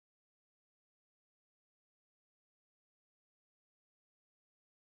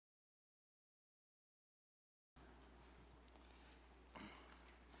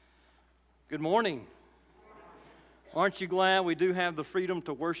Good morning. Aren't you glad we do have the freedom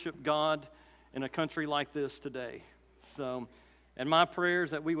to worship God in a country like this today? And my prayer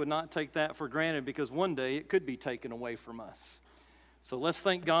is that we would not take that for granted because one day it could be taken away from us. So let's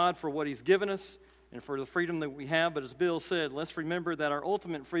thank God for what He's given us and for the freedom that we have. But as Bill said, let's remember that our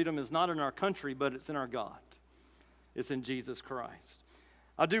ultimate freedom is not in our country, but it's in our God. It's in Jesus Christ.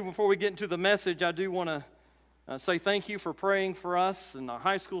 Before we get into the message, I do want to say thank you for praying for us and our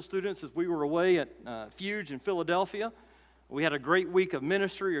high school students as we were away at Fuge in Philadelphia. We had a great week of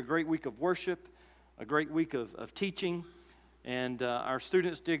ministry, a great week of worship, a great week of teaching, and our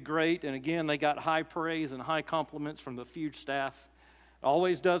students did great. And again, they got high praise and high compliments from the Fuge staff. It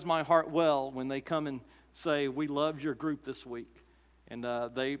always does my heart well when they come and say, "We loved your group this week." And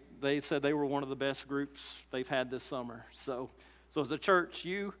they said they were one of the best groups they've had this summer. So as a church,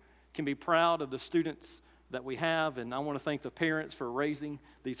 you can be proud of the students that we have, and I want to thank the parents for raising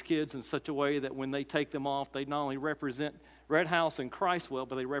these kids in such a way that when they take them off, they not only represent Red House and Christ well,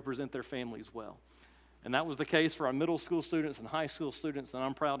 but they represent their families well. And that was the case for our middle school students and high school students, and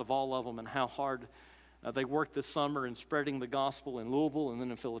I'm proud of all of them and how hard they worked this summer in spreading the gospel in Louisville and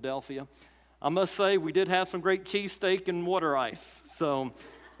then in Philadelphia. I must say we did have some great cheesesteak and water ice. So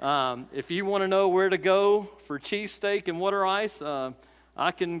if you want to know where to go for cheesesteak and water ice,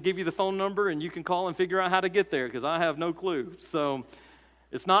 I can give you the phone number and you can call and figure out how to get there because I have no clue. So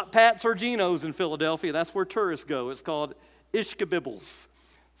it's not Pat's or Geno's in Philadelphia. That's where tourists go. It's called Ishkabibbles.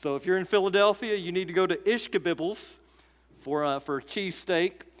 So if you're in Philadelphia, you need to go to Ishkabibbles for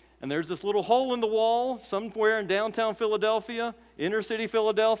cheesesteak. And there's this little hole in the wall somewhere in downtown Philadelphia, inner city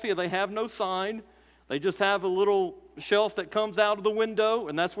Philadelphia. They have no sign. They just have a little shelf that comes out of the window,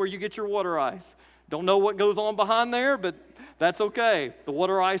 and that's where you get your water ice. Don't know what goes on behind there, but that's okay. The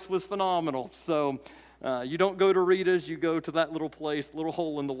water ice was phenomenal. So you don't go to Rita's, you go to that little place, little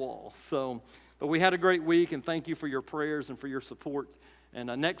hole in the wall. But we had a great week, and thank you for your prayers and for your support. And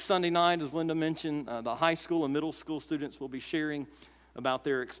next Sunday night, as Linda mentioned, the high school and middle school students will be sharing about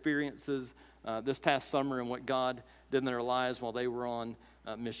their experiences this past summer and what God did in their lives while they were on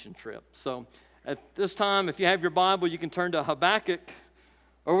a mission trip. So at this time, if you have your Bible, you can turn to Habakkuk.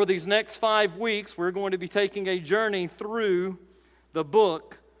 Over these next 5 weeks, we're going to be taking a journey through the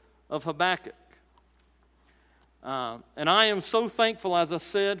book of Habakkuk. And I am so thankful, as I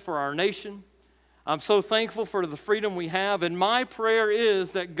said, for our nation. I'm so thankful for the freedom we have. And my prayer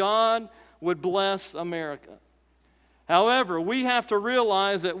is that God would bless America. However, we have to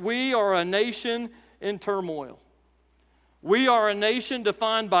realize that we are a nation in turmoil. We are a nation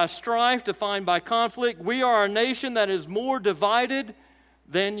defined by strife, defined by conflict. We are a nation that is more divided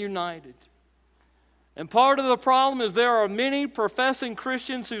than united. And part of the problem is there are many professing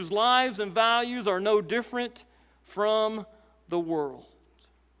Christians whose lives and values are no different from the world.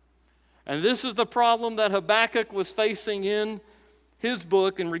 And this is the problem that Habakkuk was facing in his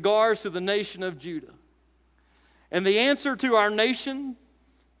book in regards to the nation of Judah. And the answer to our nation's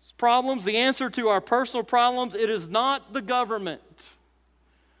problems, the answer to our personal problems, it is not the government.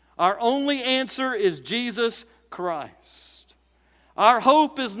 Our only answer is Jesus Christ. Our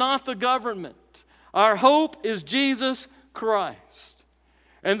hope is not the government. Our hope is Jesus Christ.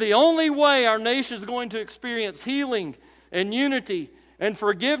 And the only way our nation is going to experience healing and unity and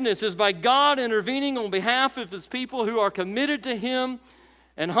forgiveness is by God intervening on behalf of His people who are committed to Him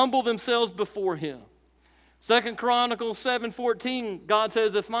and humble themselves before Him. 2 Chronicles 7:14, God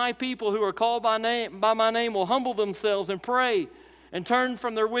says, "If my people who are called by my name will humble themselves and pray and turn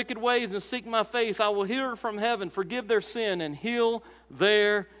from their wicked ways and seek my face, I will hear from heaven, forgive their sin, and heal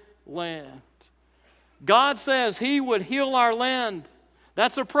their land." God says He would heal our land.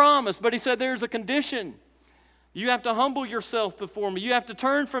 That's a promise, but He said there's a condition. You have to humble yourself before me. You have to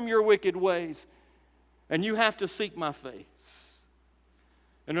turn from your wicked ways, and you have to seek my face.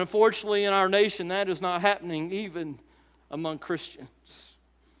 And unfortunately, in our nation, that is not happening even among Christians.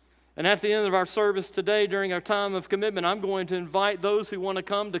 And at the end of our service today, during our time of commitment, I'm going to invite those who want to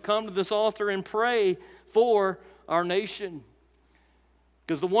come to this altar and pray for our nation.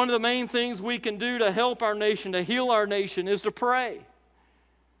 Because one of the main things we can do to help our nation, to heal our nation, is to pray.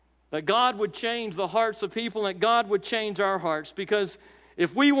 That God would change the hearts of people, and that God would change our hearts. Because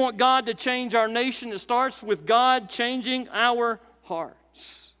if we want God to change our nation, it starts with God changing our hearts.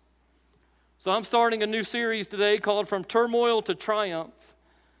 So I'm starting a new series today called From Turmoil to Triumph,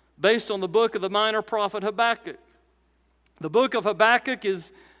 based on the book of the minor prophet Habakkuk. The book of Habakkuk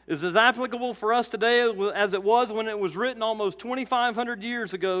is as applicable for us today as it was when it was written almost 2,500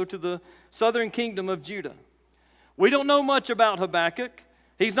 years ago to the southern kingdom of Judah. We don't know much about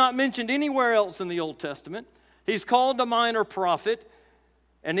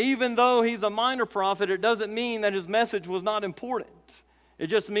And even though he's a minor prophet, it doesn't mean that his message was not important. It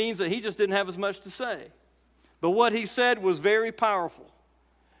just means that he just didn't have as much to say. But what he said was very powerful,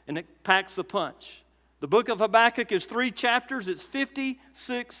 and it packs a punch. The book of Habakkuk is 3 chapters. It's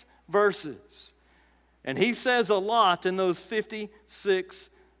 56 verses. And he says a lot in those 56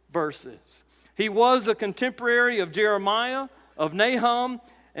 verses. He was a contemporary of Jeremiah, of Nahum,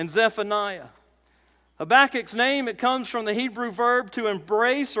 and Zephaniah. Habakkuk's name, it comes from the Hebrew verb to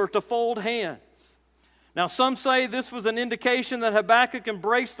embrace or to fold hands. Now, some say this was an indication that Habakkuk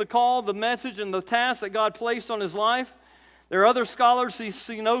embraced the call, the message, and the task that God placed on his life. There are other scholars who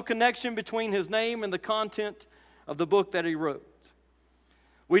see no connection between his name and the content of the book that he wrote.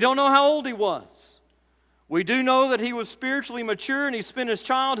 We don't know how old he was. We do know that he was spiritually mature, and he spent his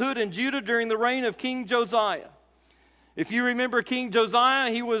childhood in Judah during the reign of King Josiah. If you remember King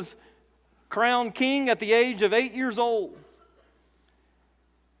Josiah, he was crowned king at the age of 8 years old.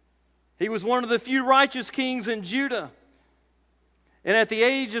 He was one of the few righteous kings in Judah. And at the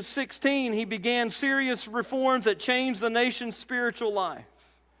age of 16, he began serious reforms that changed the nation's spiritual life.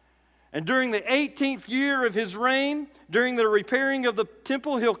 And during the 18th year of his reign, during the repairing of the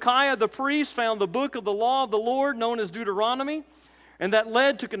temple, Hilkiah the priest found the book of the law of the Lord, known as Deuteronomy, and that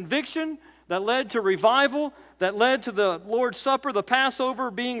led to conviction, that led to revival, that led to the Lord's Supper, the Passover,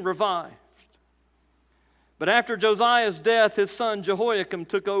 being revived. But after Josiah's death, his son Jehoiakim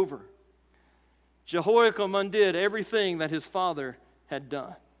took over. Jehoiakim undid everything that his father had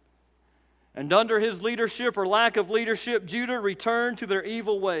done. And under his leadership or lack of leadership, Judah returned to their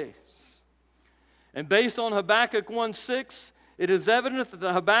evil ways. And based on Habakkuk 1:6, it is evident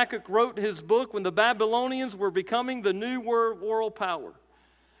that Habakkuk wrote his book when the Babylonians were becoming the new world power.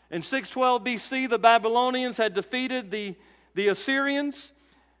 In 612 BC, the Babylonians had defeated the Assyrians.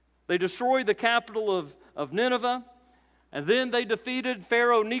 They destroyed the capital of Nineveh. And then they defeated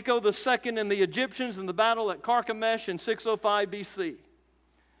Pharaoh Necho II and the Egyptians in the battle at Carchemish in 605 BC.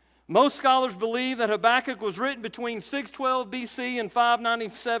 Most scholars believe that Habakkuk was written between 612 BC and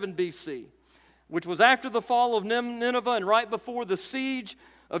 597 BC, which was after the fall of Nineveh and right before the siege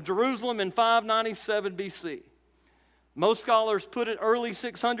of Jerusalem in 597 BC. Most scholars put it early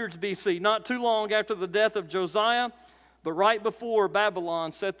 600s BC, not too long after the death of Josiah, but right before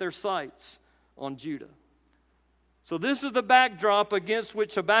Babylon set their sights on Judah. So this is the backdrop against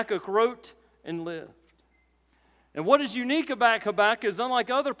which Habakkuk wrote and lived. And what is unique about Habakkuk is, unlike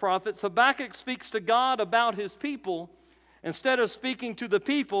other prophets, Habakkuk speaks to God about his people instead of speaking to the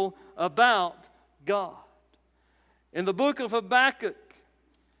people about God. In the book of Habakkuk,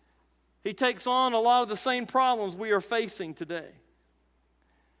 he takes on a lot of the same problems we are facing today.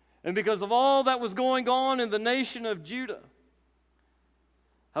 And because of all that was going on in the nation of Judah,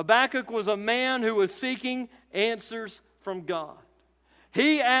 Habakkuk was a man who was seeking answers from God.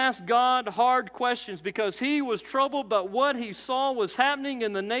 He asked God hard questions because he was troubled by what he saw was happening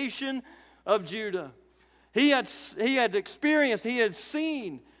in the nation of Judah. He had experienced, he had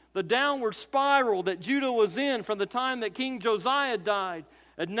seen the downward spiral that Judah was in from the time that King Josiah died,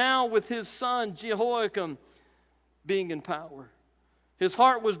 and now with his son Jehoiakim being in power. His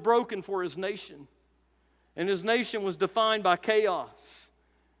heart was broken for his nation, and his nation was defined by chaos.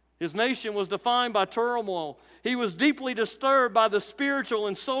 His nation was defined by turmoil. He was deeply disturbed by the spiritual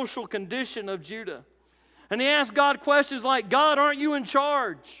and social condition of Judah. And he asked God questions like, God, aren't you in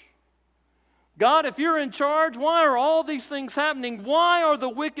charge? God, if you're in charge, why are all these things happening? Why are the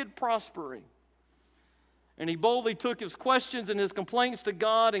wicked prospering? And he boldly took his questions and his complaints to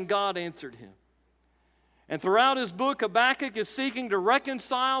God, and God answered him. And throughout his book, Habakkuk is seeking to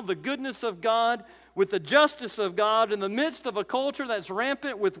reconcile the goodness of God with the justice of God in the midst of a culture that's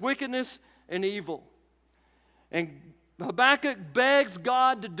rampant with wickedness and evil. And Habakkuk begs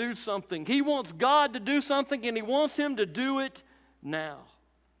God to do something. He wants God to do something, and he wants him to do it now.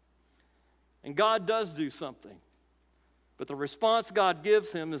 And God does do something. But the response God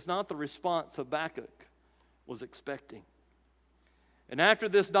gives him is not the response Habakkuk was expecting. And after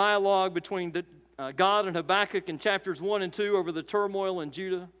this dialogue between God and Habakkuk in chapters 1 and 2 over the turmoil in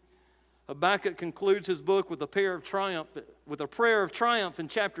Judah, Habakkuk concludes his book with a prayer of triumph in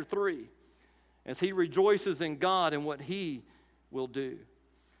chapter 3, as he rejoices in God and what he will do.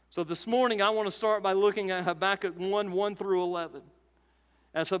 So this morning I want to start by looking at Habakkuk 1 through 11.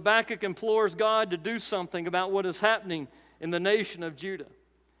 As Habakkuk implores God to do something about what is happening in the nation of Judah.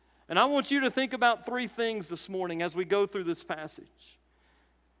 And I want you to think about 3 things this morning as we go through this passage.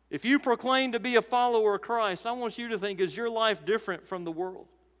 If you proclaim to be a follower of Christ, I want you to think, is your life different from the world?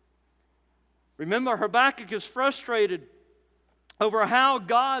 Remember, Habakkuk is frustrated over how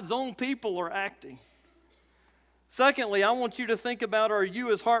God's own people are acting. Secondly, I want you to think about, are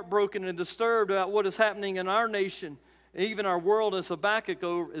you as heartbroken and disturbed about what is happening in our nation, even our world, as Habakkuk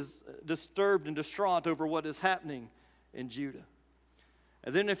is disturbed and distraught over what is happening in Judah?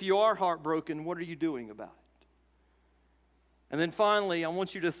 And then if you are heartbroken, what are you doing about it? And then finally, I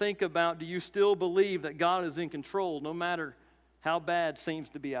want you to think about, do you still believe that God is in control no matter how bad seems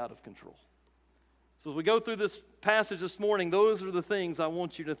to be out of control? So as we go through this passage this morning, those are the things I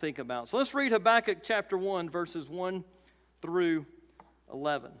want you to think about. So let's read Habakkuk chapter 1, verses 1 through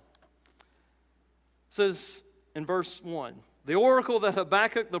 11. It says in verse 1, the oracle that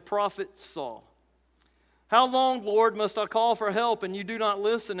Habakkuk the prophet saw. How long, Lord, must I call for help and you do not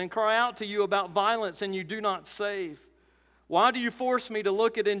listen, and cry out to you about violence and you do not save? Why do you force me to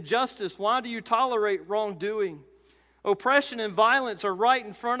look at injustice? Why do you tolerate wrongdoing? Oppression and violence are right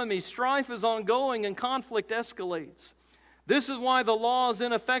in front of me. Strife is ongoing and conflict escalates. This is why the law is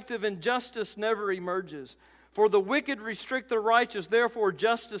ineffective and justice never emerges. For the wicked restrict the righteous, therefore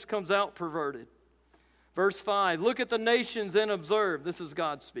justice comes out perverted. Verse 5, look at the nations and observe. This is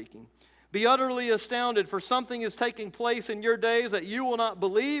God speaking. Be utterly astounded, for something is taking place in your days that you will not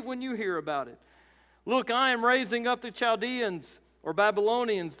believe when you hear about it. Look, I am raising up the Chaldeans, or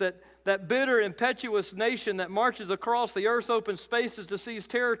Babylonians, that bitter, impetuous nation that marches across the earth's open spaces to seize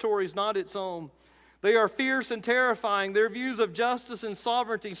territories not its own. They are fierce and terrifying. Their views of justice and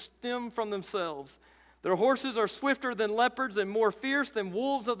sovereignty stem from themselves. Their horses are swifter than leopards and more fierce than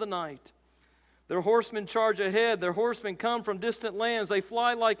wolves of the night. Their horsemen charge ahead. Their horsemen come from distant lands. They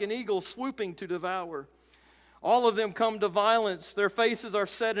fly like an eagle swooping to devour. All of them come to violence. Their faces are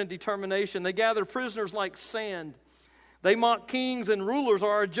set in determination. They gather prisoners like sand. They mock kings and rulers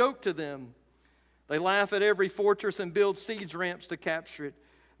are a joke to them. They laugh at every fortress and build siege ramps to capture it.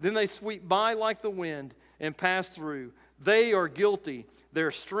 Then they sweep by like the wind and pass through. They are guilty.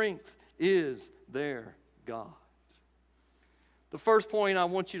 Their strength is their God. The first point I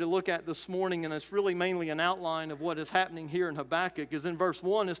want you to look at this morning, and it's really mainly an outline of what is happening here in Habakkuk, is in verse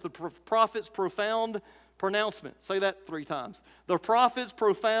 1. It's the prophet's profound pronouncement. Say that 3 times. The prophet's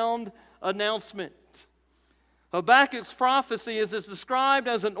profound announcement. Habakkuk's prophecy is described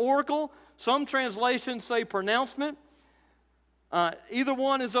as an oracle. Some translations say pronouncement. Either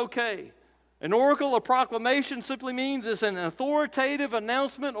one is okay. An oracle, a proclamation, simply means it's an authoritative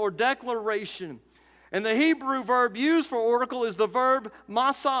announcement or declaration. And the Hebrew verb used for oracle is the verb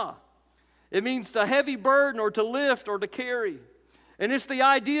masah. It means to heavy burden or to lift or to carry. And it's the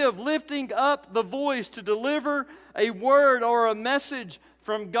idea of lifting up the voice to deliver a word or a message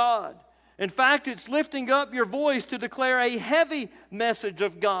from God. In fact, it's lifting up your voice to declare a heavy message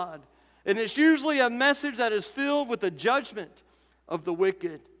of God. And it's usually a message that is filled with the judgment of the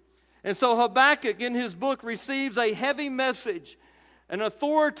wicked. And so Habakkuk in his book receives a heavy message, an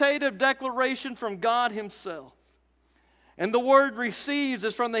authoritative declaration from God himself. And the word receives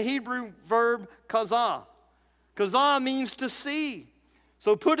is from the Hebrew verb kazah. Kazah means to see.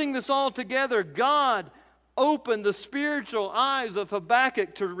 So putting this all together, God opened the spiritual eyes of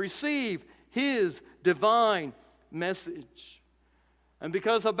Habakkuk to receive his divine message. And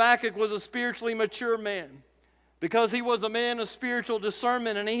because Habakkuk was a spiritually mature man, because he was a man of spiritual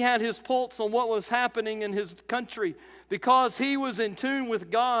discernment and he had his pulse on what was happening in his country, because he was in tune with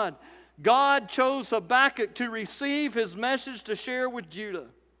God, God chose Habakkuk to receive his message to share with Judah.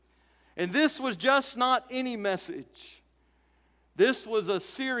 And this was just not any message. This was a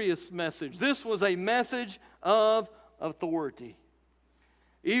serious message. This was a message of authority.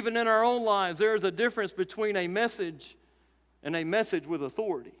 Even in our own lives, there is a difference between a message and a message with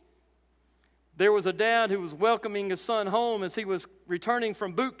authority. There was a dad who was welcoming his son home as he was returning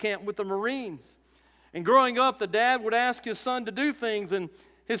from boot camp with the Marines. And growing up, the dad would ask his son to do things, and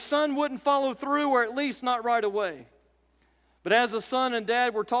his son wouldn't follow through, or at least not right away. But as the son and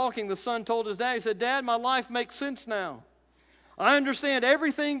dad were talking, the son told his dad, he said, "Dad, my life makes sense now. I understand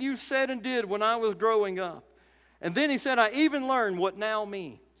everything you said and did when I was growing up." And then he said, "I even learned what now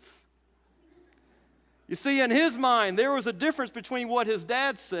means." You see, in his mind, there was a difference between what his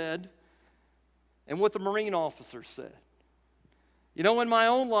dad said and what the Marine officer said. You know, in my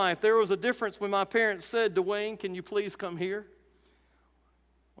own life, there was a difference when my parents said, "Dwayne, can you please come here?"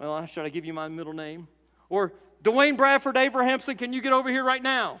 Well, should I give you my middle name? Or, "Dwayne Bradford Abrahamson, can you get over here right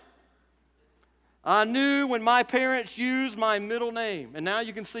now?" I knew when my parents used my middle name. And now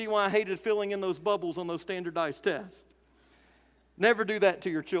you can see why I hated filling in those bubbles on those standardized tests. Never do that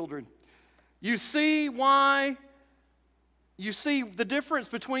to your children. You see why? You see the difference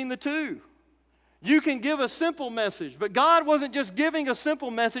between the two. You can give a simple message, but God wasn't just giving a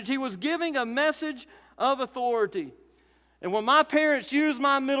simple message. He was giving a message of authority. And when my parents used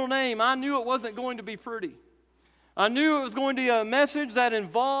my middle name, I knew it wasn't going to be pretty. I knew it was going to be a message that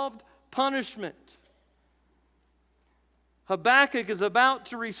involved punishment. Habakkuk is about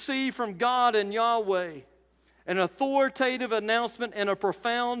to receive from God and Yahweh an authoritative announcement and a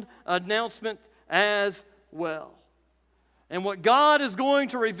profound announcement as well. And what God is going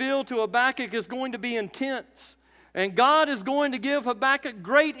to reveal to Habakkuk is going to be intense. And God is going to give Habakkuk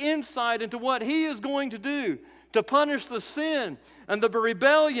great insight into what he is going to do to punish the sin and the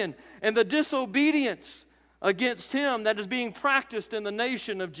rebellion and the disobedience against him that is being practiced in the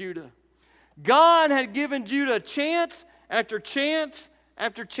nation of Judah. God had given Judah chance after chance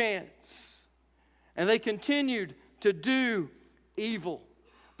after chance. And they continued to do evil.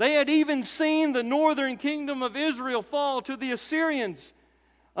 They had even seen the northern kingdom of Israel fall to the Assyrians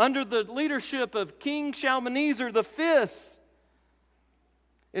under the leadership of King Shalmaneser V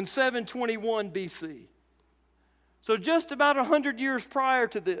in 721 BC. So just about 100 years prior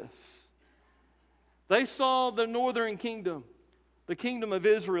to this, they saw the northern kingdom, the kingdom of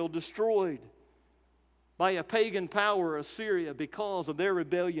Israel, destroyed by a pagan power, Assyria, because of their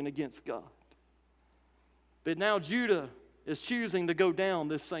rebellion against God. But now Judah is choosing to go down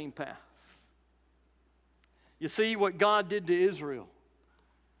this same path. You see, what God did to Israel,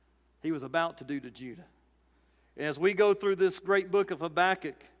 He was about to do to Judah. And as we go through this great book of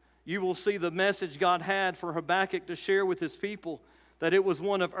Habakkuk, you will see the message God had for Habakkuk to share with his people, that it was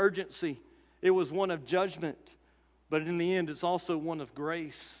one of urgency, it was one of judgment, but in the end it's also one of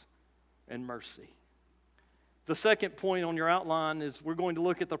grace and mercy. The second point on your outline is we're going to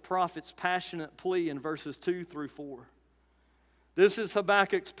look at the prophet's passionate plea in verses 2 through 4. This is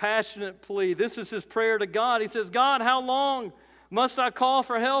Habakkuk's passionate plea. This is his prayer to God. He says, God, how long must I call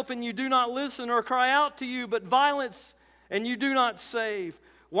for help and you do not listen, or cry out to you, but violence and you do not save?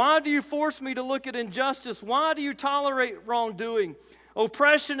 Why do you force me to look at injustice? Why do you tolerate wrongdoing?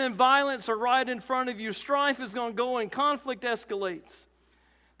 Oppression and violence are right in front of you. Strife is ongoing. Conflict escalates.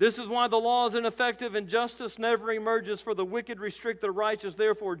 This is why the law is ineffective and justice never emerges, for the wicked restrict the righteous.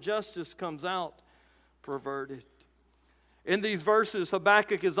 Therefore, justice comes out perverted. In these verses,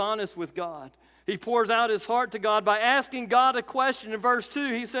 Habakkuk is honest with God. He pours out his heart to God by asking God a question. In verse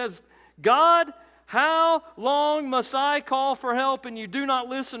 2, he says, God, how long must I call for help and you do not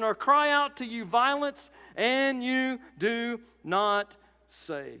listen, or cry out to you violence and you do not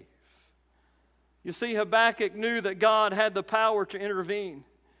save? You see, Habakkuk knew that God had the power to intervene.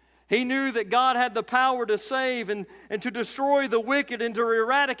 He knew that God had the power to save and to destroy the wicked and to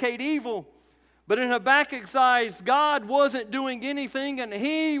eradicate evil. But in Habakkuk's eyes, God wasn't doing anything, and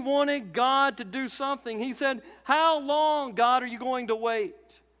he wanted God to do something. He said, how long, God, are you going to wait?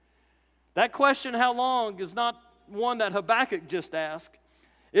 That question, how long, is not one that Habakkuk just asked.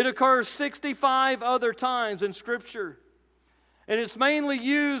 It occurs 65 other times in Scripture. And it's mainly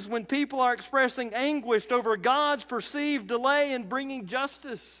used when people are expressing anguish over God's perceived delay in bringing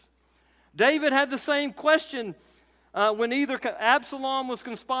justice. David had the same question when either Absalom was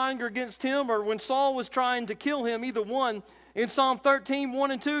conspiring against him or when Saul was trying to kill him, either one. In Psalm 13,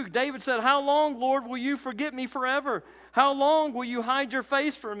 1 and 2, David said, how long, Lord, will you forget me forever? How long will you hide your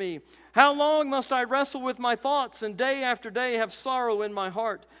face from me? How long must I wrestle with my thoughts and day after day have sorrow in my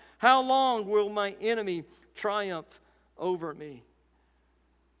heart? How long will my enemy triumph over me?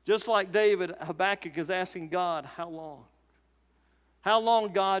 Just like David, Habakkuk is asking God, how long? How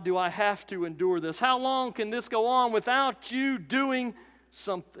long, God, do I have to endure this? How long can this go on without you doing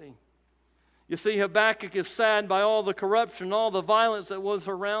something? You see, Habakkuk is saddened by all the corruption, all the violence that was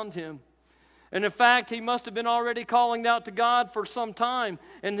around him. And in fact, he must have been already calling out to God for some time.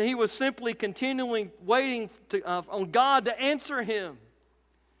 And he was simply continually waiting on God to answer him.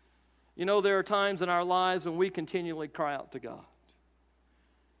 You know, there are times in our lives when we continually cry out to God.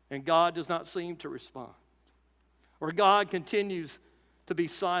 And God does not seem to respond. Or God continues to be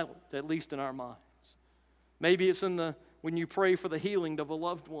silent, at least in our minds. Maybe it's when you pray for the healing of a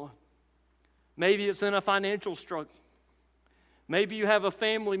loved one. Maybe it's in a financial struggle. Maybe you have a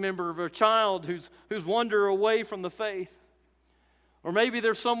family member or a child who's wandered away from the faith. Or maybe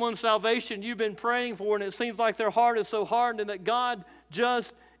there's someone's salvation you've been praying for and it seems like their heart is so hardened and that God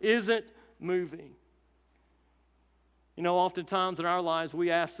just isn't moving. You know, oftentimes in our lives we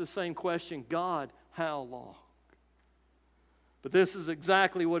ask the same question, God, how long? But this is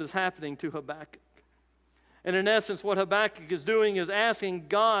exactly what is happening to Habakkuk. And in essence, what Habakkuk is doing is asking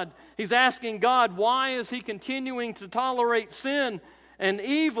God, he's asking God, why is he continuing to tolerate sin and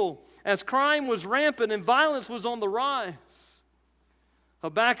evil as crime was rampant and violence was on the rise?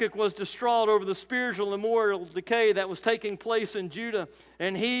 Habakkuk was distraught over the spiritual and moral decay that was taking place in Judah,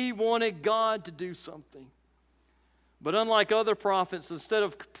 and he wanted God to do something. But unlike other prophets, instead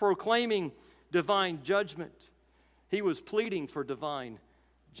of proclaiming divine judgment, He was pleading for divine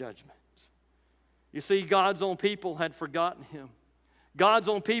judgment. You see, God's own people had forgotten him. God's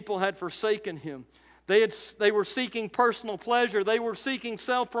own people had forsaken him. They were seeking personal pleasure. They were seeking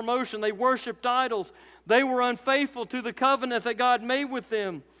self-promotion. They worshiped idols. They were unfaithful to the covenant that God made with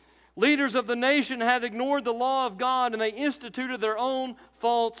them. Leaders of the nation had ignored the law of God, and they instituted their own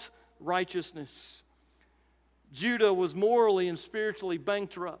false righteousness. Judah was morally and spiritually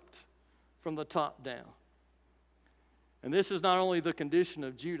bankrupt from the top down. And this is not only the condition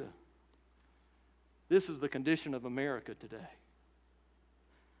of Judah. This is the condition of America today.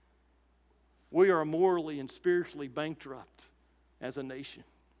 We are morally and spiritually bankrupt as a nation.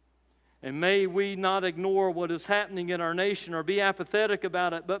 And may we not ignore what is happening in our nation or be apathetic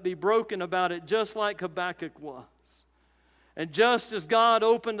about it, but be broken about it just like Habakkuk was. And just as God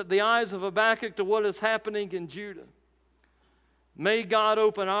opened the eyes of Habakkuk to what is happening in Judah, may God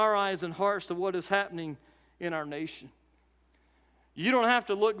open our eyes and hearts to what is happening in our nation. You don't have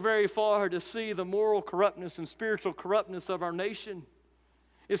to look very far to see the moral corruptness and spiritual corruptness of our nation.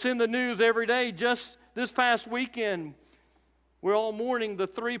 It's in the news every day. Just this past weekend, we're all mourning the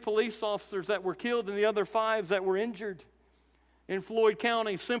 3 police officers that were killed and the other 5 that were injured in Floyd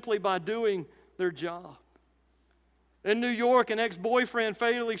County simply by doing their job. In New York, an ex-boyfriend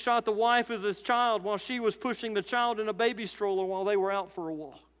fatally shot the wife of his child while she was pushing the child in a baby stroller while they were out for a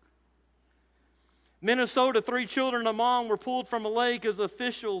walk. Minnesota, 3 children and a mom were pulled from a lake as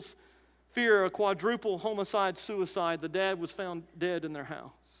officials fear a quadruple homicide-suicide. The dad was found dead in their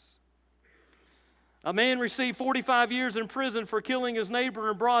house. A man received 45 years in prison for killing his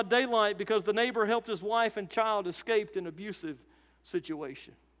neighbor in broad daylight because the neighbor helped his wife and child escape an abusive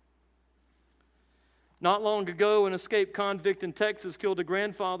situation. Not long ago, an escaped convict in Texas killed a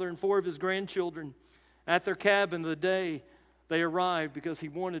grandfather and 4 of his grandchildren at their cabin the day they arrived because he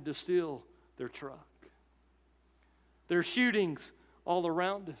wanted to steal their truck. There are shootings all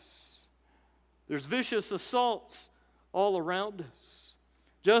around us. There's vicious assaults all around us.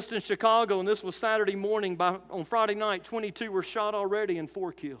 Just in Chicago, and this was Saturday morning, on Friday night, 22 were shot already and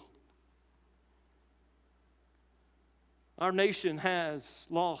 4 killed. Our nation has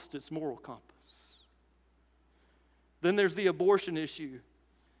lost its moral compass. Then there's the abortion issue.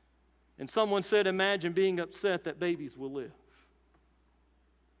 And someone said, imagine being upset that babies will live.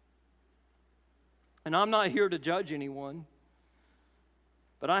 And I'm not here to judge anyone,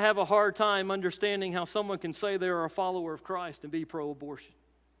 but I have a hard time understanding how someone can say they are a follower of Christ and be pro-abortion.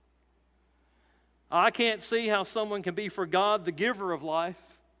 I can't see how someone can be for God, the giver of life,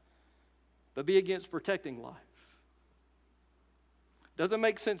 but be against protecting life. Doesn't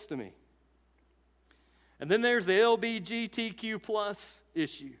make sense to me. And then there's the LGBTQ plus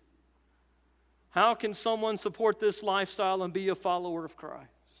issue. How can someone support this lifestyle and be a follower of Christ?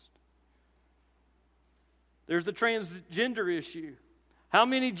 There's the transgender issue. How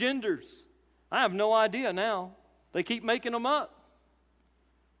many genders? I have no idea now. They keep making them up.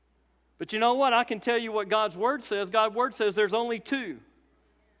 But you know what? I can tell you what God's Word says. God's Word says there's only 2.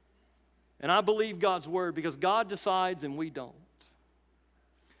 And I believe God's Word because God decides and we don't.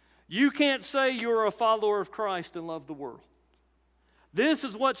 You can't say you're a follower of Christ and love the world. This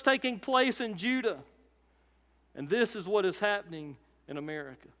is what's taking place in Judah. And this is what is happening in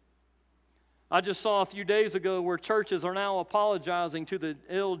America. I just saw a few days ago where churches are now apologizing to the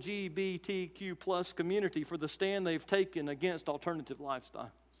LGBTQ plus community for the stand they've taken against alternative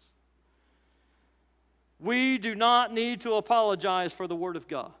lifestyles. We do not need to apologize for the Word of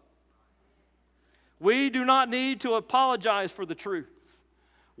God. We do not need to apologize for the truth.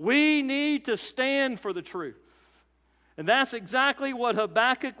 We need to stand for the truth. And that's exactly what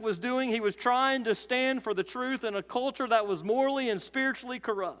Habakkuk was doing. He was trying to stand for the truth in a culture that was morally and spiritually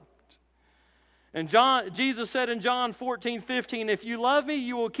corrupt. And Jesus said in John 14:15, if you love me,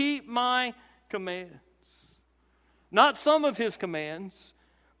 you will keep my commands. Not some of his commands,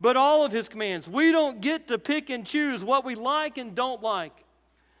 but all of his commands. We don't get to pick and choose what we like and don't like.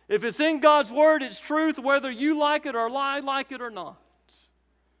 If it's in God's Word, it's truth, whether you like it or I like it or not.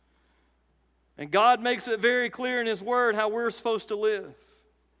 And God makes it very clear in His Word how we're supposed to live.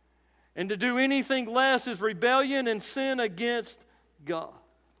 And to do anything less is rebellion and sin against God.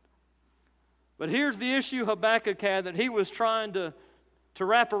 But here's the issue Habakkuk had that he was trying to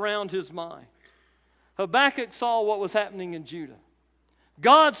wrap around his mind. Habakkuk saw what was happening in Judah.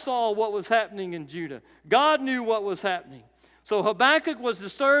 God saw what was happening in Judah. God knew what was happening. So Habakkuk was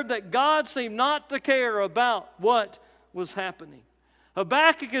disturbed that God seemed not to care about what was happening.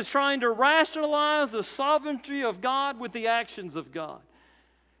 Habakkuk is trying to rationalize the sovereignty of God with the actions of God.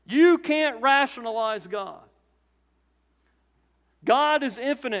 You can't rationalize God. God is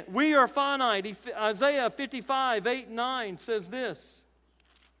infinite. We are finite. Isaiah 55, 8 and 9 says this.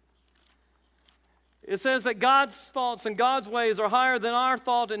 It says that God's thoughts and God's ways are higher than our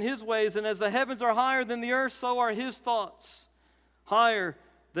thought and His ways, and as the heavens are higher than the earth, so are His thoughts higher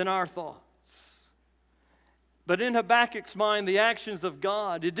than our thoughts. But in Habakkuk's mind, the actions of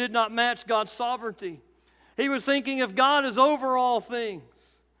God, it did not match God's sovereignty. He was thinking, if God is over all things,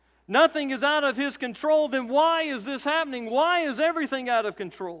 nothing is out of His control, then why is this happening? Why is everything out of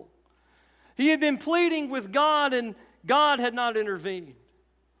control? He had been pleading with God, and God had not intervened.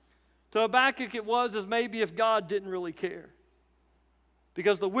 To Habakkuk it was as maybe if God didn't really care,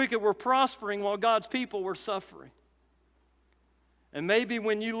 because the wicked were prospering while God's people were suffering. And maybe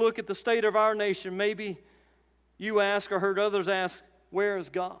when you look at the state of our nation, maybe you ask or heard others ask, where is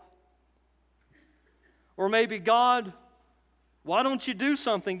God? Or maybe, God, why don't you do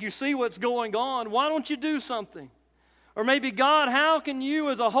something? You see what's going on. Why don't you do something? Or maybe, God, how can you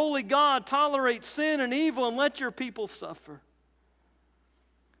as a holy God tolerate sin and evil and let your people suffer?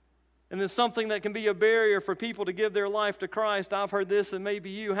 And there's something that can be a barrier for people to give their life to Christ. I've heard this, and maybe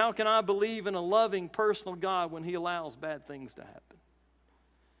you. How can I believe in a loving, personal God when He allows bad things to happen?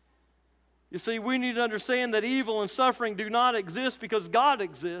 You see, we need to understand that evil and suffering do not exist because God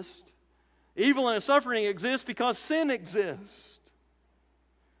exists. Evil and suffering exist because sin exists.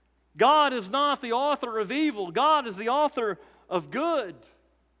 God is not the author of evil. God is the author of good.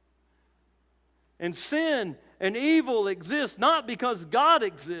 And sin and evil exist not because God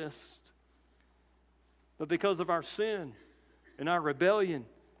exists, but because of our sin and our rebellion.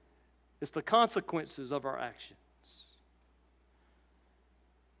 It's the consequences of our actions.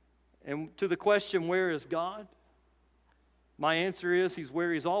 And to the question, where is God? My answer is, He's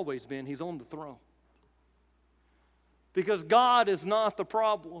where He's always been. He's on the throne. Because God is not the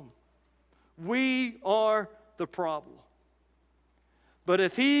problem. We are the problem. But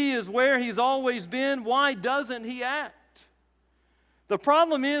if He is where He's always been, why doesn't He act? The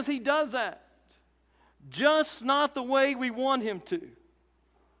problem is He does act. Just not the way we want Him to.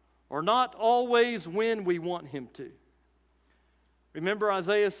 Or not always when we want Him to. Remember,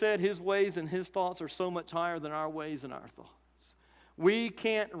 Isaiah said His ways and His thoughts are so much higher than our ways and our thoughts. We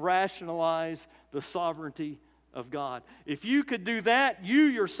can't rationalize the sovereignty of God. If you could do that, you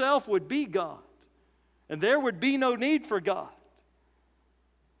yourself would be God. And there would be no need for God.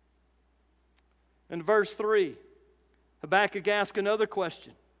 In verse 3, Habakkuk asked another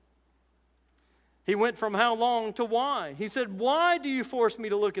question. He went from how long to why. He said, why do you force me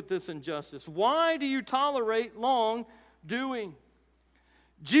to look at this injustice? Why do you tolerate long doing?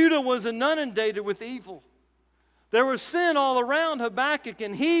 Judah was inundated with evil. There was sin all around Habakkuk,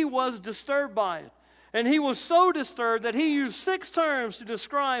 and he was disturbed by it. And he was so disturbed that he used 6 terms to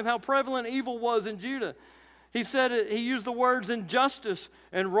describe how prevalent evil was in Judah. He said he used the words injustice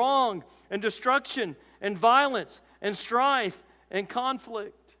and wrong and destruction and violence and strife and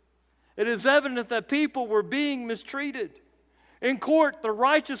conflict. It is evident that people were being mistreated. In court, the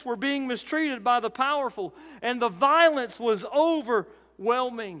righteous were being mistreated by the powerful, and the violence was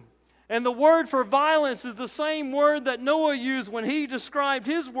overwhelming. And the word for violence is the same word that Noah used when he described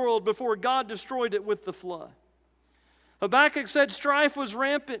his world before God destroyed it with the flood. Habakkuk said strife was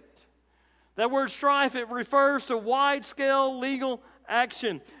rampant. That word strife, it refers to wide-scale legal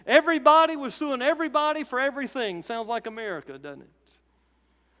action. Everybody was suing everybody for everything. Sounds like America, doesn't it?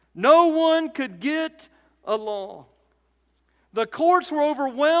 No one could get along. The courts were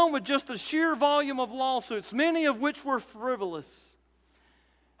overwhelmed with just the sheer volume of lawsuits, many of which were frivolous.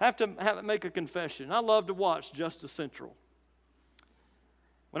 I have to make a confession. I love to watch Justice Central.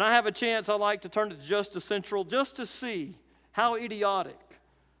 When I have a chance, I like to turn to Justice Central just to see how idiotic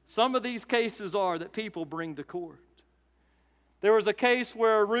some of these cases are that people bring to court. There was a case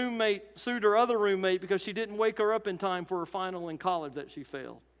where a roommate sued her other roommate because she didn't wake her up in time for her final in college that she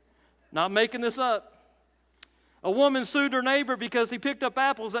failed. Not making this up. A woman sued her neighbor because he picked up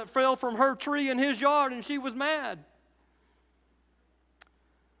apples that fell from her tree in his yard and she was mad.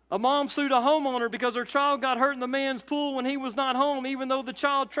 A mom sued a homeowner because her child got hurt in the man's pool when he was not home, even though the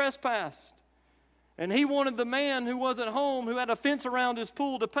child trespassed. And he wanted the man who wasn't home, who had a fence around his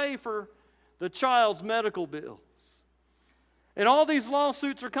pool, to pay for the child's medical bills. And all these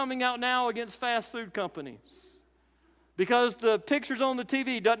lawsuits are coming out now against fast food companies because the pictures on the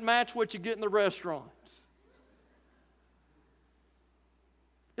TV doesn't match what you get in the restaurants.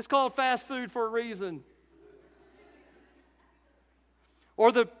 It's called fast food for a reason.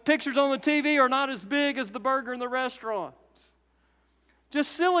 Or the pictures on the TV are not as big as the burger in the restaurant.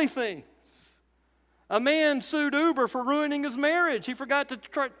 Just silly things. A man sued Uber for ruining his marriage. He forgot to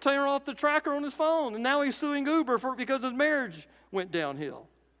turn off the tracker on his phone, and now he's suing Uber because his marriage went downhill.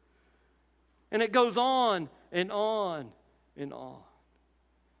 And it goes on and on and on.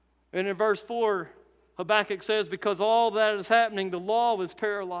 And in verse 4, Habakkuk says, because all that is happening, the law was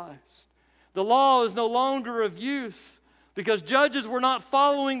paralyzed. The law is no longer of use because judges were not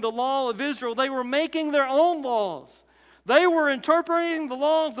following the law of Israel. They were making their own laws. They were interpreting the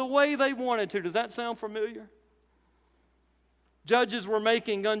laws the way they wanted to. Does that sound familiar? Judges were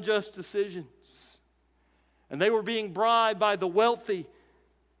making unjust decisions. And they were being bribed by the wealthy.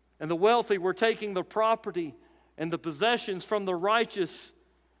 And the wealthy were taking the property and the possessions from the righteous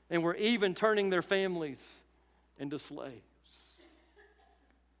and were even turning their families into slaves.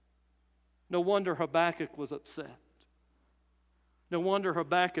 No wonder Habakkuk was upset. No wonder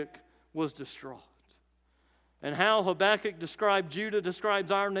Habakkuk was distraught. And how Habakkuk described Judah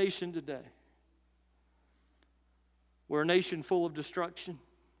describes our nation today. We're a nation full of destruction.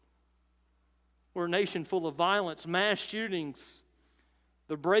 We're a nation full of violence, mass shootings,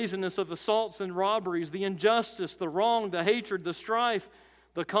 the brazenness of assaults and robberies, the injustice, the wrong, the hatred, the strife,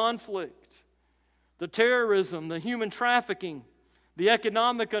 the conflict, the terrorism, the human trafficking, the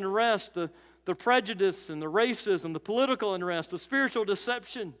economic unrest, the prejudice and the racism, the political unrest, the spiritual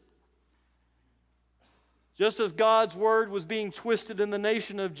deception. Just as God's word was being twisted in the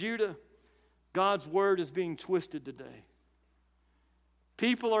nation of Judah, God's word is being twisted today.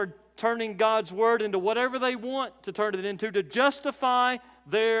 People are turning God's word into whatever they want to turn it into to justify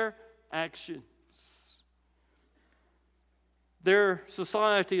their actions. Their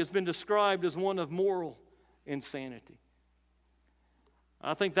society has been described as one of moral insanity.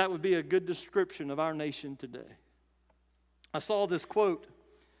 I think that would be a good description of our nation today. I saw this quote.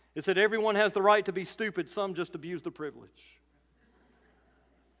 It said, everyone has the right to be stupid, some just abuse the privilege.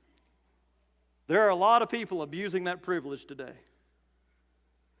 There are a lot of people abusing that privilege today.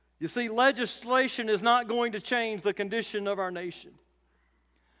 You see, legislation is not going to change the condition of our nation.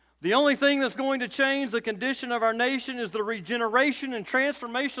 The only thing that's going to change the condition of our nation is the regeneration and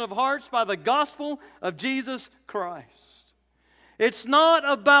transformation of hearts by the gospel of Jesus Christ. It's not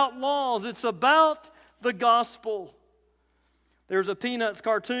about laws, it's about the gospel. There's a Peanuts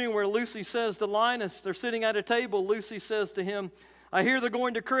cartoon where Lucy says to Linus, they're sitting at a table, Lucy says to him, I hear they're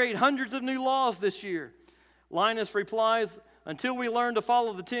going to create hundreds of new laws this year. Linus replies, until we learn to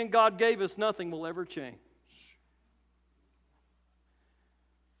follow the 10 God gave us, nothing will ever change.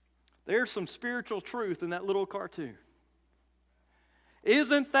 There's some spiritual truth in that little cartoon.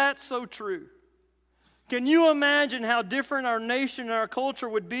 Isn't that so true? Can you imagine how different our nation and our culture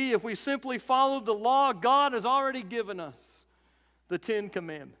would be if we simply followed the law God has already given us, the 10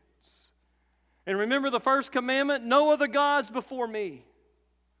 Commandments? And remember the first commandment, no other gods before me.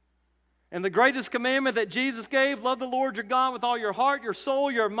 And the greatest commandment that Jesus gave, love the Lord your God with all your heart, your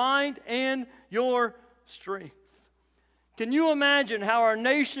soul, your mind, and your strength. Can you imagine how our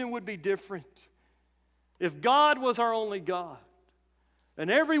nation would be different if God was our only God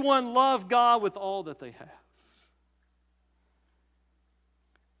and everyone loved God with all that they have?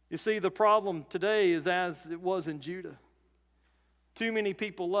 You see, the problem today is as it was in Judah. Too many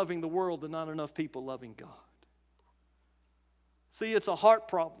people loving the world and not enough people loving God. See, it's a heart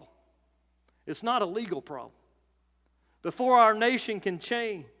problem. It's not a legal problem. Before our nation can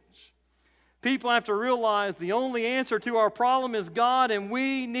change, people have to realize the only answer to our problem is God, and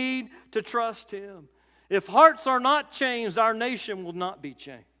we need to trust Him. If hearts are not changed, our nation will not be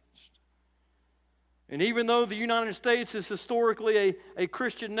changed. And even though the United States is historically a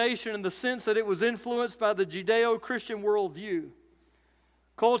Christian nation in the sense that it was influenced by the Judeo-Christian worldview,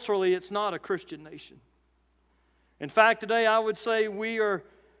 culturally it's not a Christian nation. In fact, today I would say we are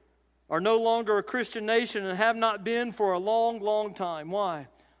no longer a Christian nation and have not been for a long, long time. Why?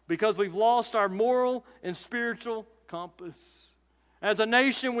 Because we've lost our moral and spiritual compass. As a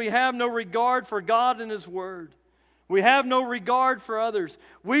nation, we have no regard for God and His Word. We have no regard for others.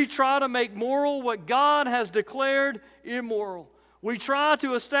 We try to make moral what God has declared immoral. We try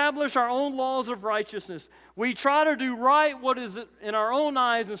to establish our own laws of righteousness. We try to do right what is in our own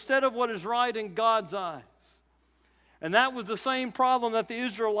eyes instead of what is right in God's eyes. And that was the same problem that the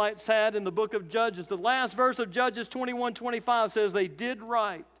Israelites had in the book of Judges. The last verse of Judges 21:25 says they did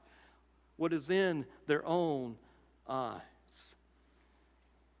right what is in their own eyes.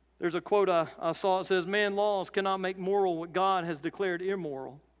 There's a quote I saw. It says, man laws cannot make moral what God has declared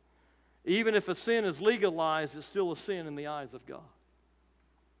immoral. Even if a sin is legalized, it's still a sin in the eyes of God.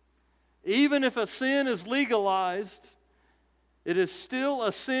 Even if a sin is legalized, it is still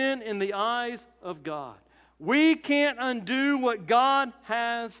a sin in the eyes of God. We can't undo what God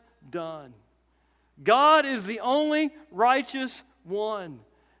has done. God is the only righteous one,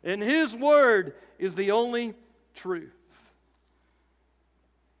 and His word is the only truth.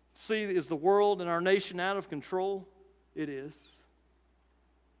 See, is the world and our nation out of control? It is.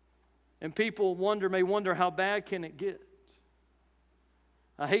 And people may wonder, how bad can it get?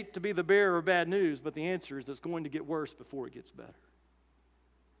 I hate to be the bearer of bad news, but the answer is it's going to get worse before it gets better.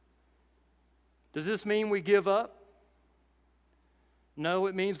 Does this mean we give up? No,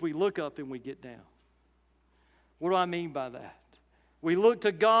 it means we look up and we get down. What do I mean by that? We look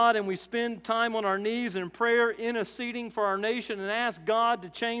to God and we spend time on our knees in prayer, interceding for our nation, and ask God to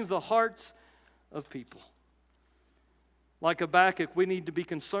change the hearts of people. Like Habakkuk, we need to be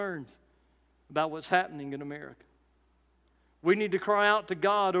concerned about what's happening in America. We need to cry out to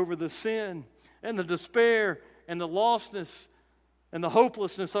God over the sin and the despair and the lostness and the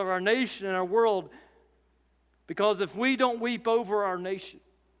hopelessness of our nation and our world. Because if we don't weep over our nation,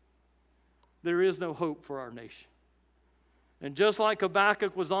 there is no hope for our nation. And just like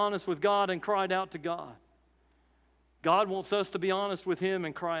Habakkuk was honest with God and cried out to God, God wants us to be honest with Him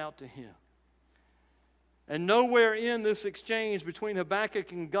and cry out to Him. And nowhere in this exchange between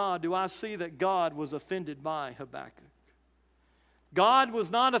Habakkuk and God do I see that God was offended by Habakkuk. God was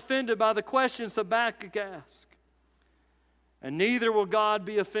not offended by the questions Habakkuk asked. And neither will God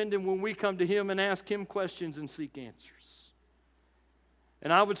be offended when we come to Him and ask Him questions and seek answers.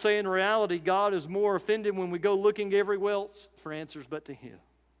 And I would say in reality, God is more offended when we go looking everywhere else for answers but to Him.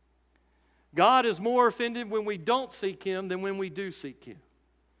 God is more offended when we don't seek Him than when we do seek Him.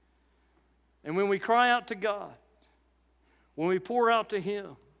 And when we cry out to God, when we pour out to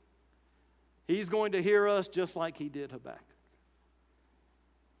Him, He's going to hear us just like He did Habakkuk.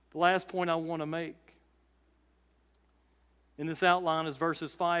 The last point I want to make in this outline is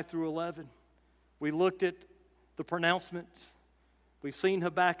verses 5 through 11. We looked at the pronouncement. We've seen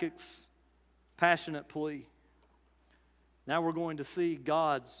Habakkuk's passionate plea. Now we're going to see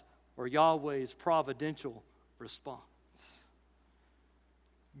God's or Yahweh's providential response.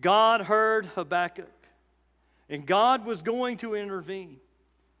 God heard Habakkuk, and God was going to intervene.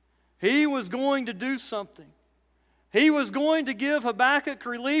 He was going to do something. He was going to give Habakkuk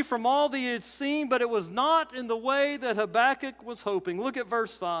relief from all that he had seen, but it was not in the way that Habakkuk was hoping. Look at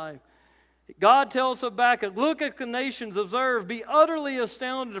verse 5. God tells Habakkuk, look at the nations, observe, be utterly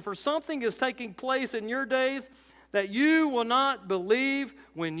astounded, for something is taking place in your days that you will not believe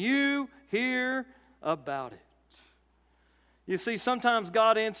when you hear about it. You see, sometimes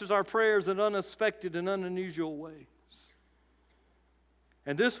God answers our prayers in unexpected and unusual ways.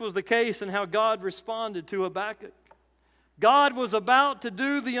 And this was the case in how God responded to Habakkuk. God was about to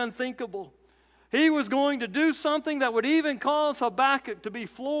do the unthinkable. He was going to do something that would even cause Habakkuk to be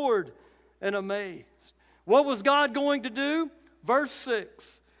floored and amazed. What was God going to do? Verse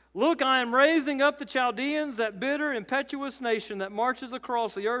 6. Look, I am raising up the Chaldeans, that bitter, impetuous nation that marches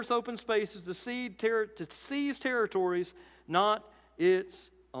across the earth's open spaces to seize territories not its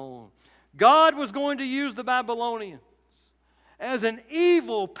own. God was going to use the Babylonians as an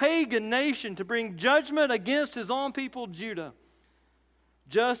evil pagan nation to bring judgment against His own people, Judah,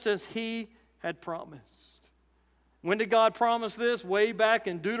 just as He had promised. When did God promise this? Way back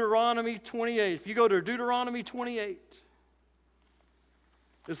in Deuteronomy 28. If you go to Deuteronomy 28,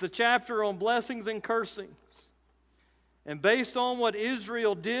 it's the chapter on blessings and cursings. And based on what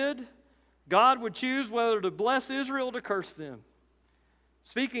Israel did, God would choose whether to bless Israel or to curse them,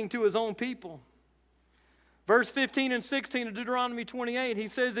 speaking to His own people. Verse 15 and 16 of Deuteronomy 28, He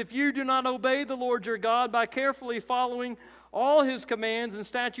says, if you do not obey the Lord your God by carefully following all His commands and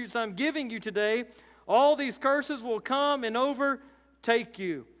statutes I'm giving you today, all these curses will come and overtake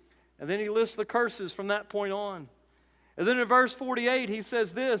you. And then He lists the curses from that point on. And then in verse 49, He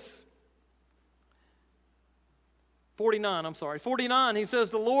says, the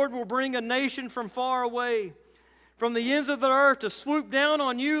Lord will bring a nation from far away, from the ends of the earth, to swoop down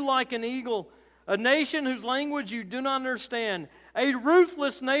on you like an eagle, a nation whose language you do not understand, a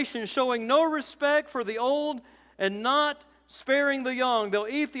ruthless nation showing no respect for the old and not sparing the young. They'll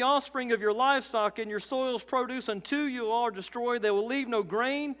eat the offspring of your livestock and your soil's produce until you are destroyed. They will leave no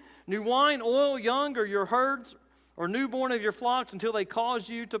grain, new wine, oil, young, or your herds, or newborn of your flocks until they cause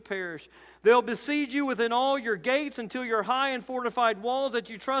you to perish. They'll besiege you within all your gates until your high and fortified walls that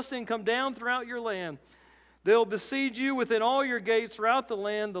you trust in come down throughout your land. They'll besiege you within all your gates throughout the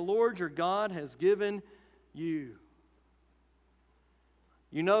land the Lord your God has given you.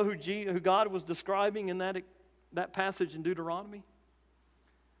 You know who God was describing in that passage in Deuteronomy?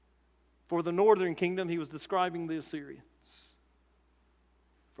 For the northern kingdom, He was describing the Assyrians.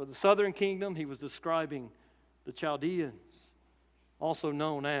 For the southern kingdom, He was describing the Chaldeans, also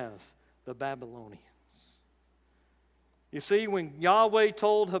known as the the Babylonians. You see, when Yahweh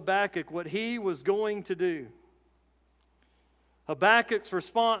told Habakkuk what he was going to do, Habakkuk's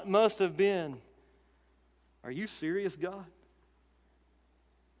response must have been, "Are you serious, God?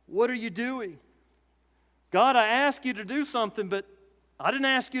 What are you doing? God, I asked you to do something, but I didn't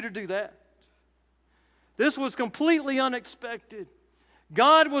ask you to do that." This was completely unexpected.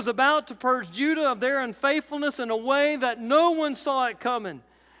 God was about to purge Judah of their unfaithfulness in a way that no one saw it coming.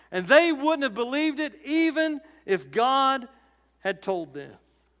 And they wouldn't have believed it even if God had told them.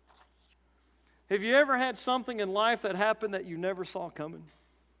 Have you ever had something in life that happened that you never saw coming?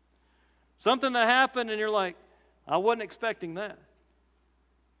 Something that happened and you're like, I wasn't expecting that.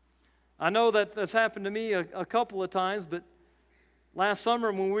 I know that that's happened to me a couple of times, but last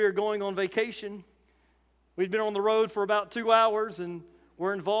summer when we were going on vacation, we'd been on the road for about 2 hours and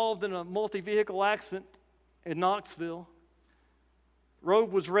were involved in a multi-vehicle accident in Knoxville.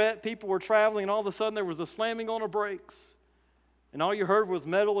 Road was wrecked, people were traveling, and all of a sudden there was a slamming on of brakes. And all you heard was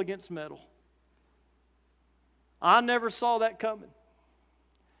metal against metal. I never saw that coming.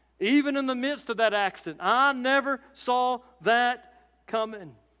 Even in the midst of that accident, I never saw that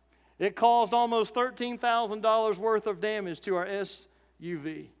coming. It caused almost $13,000 worth of damage to our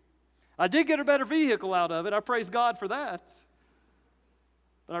SUV. I did get a better vehicle out of it. I praise God for that.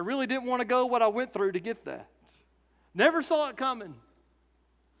 But I really didn't want to go what I went through to get that. Never saw it coming.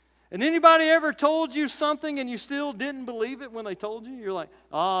 And anybody ever told you something and you still didn't believe it when they told you? You're like,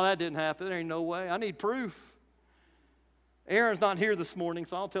 oh, that didn't happen. There ain't no way. I need proof. Aaron's not here this morning,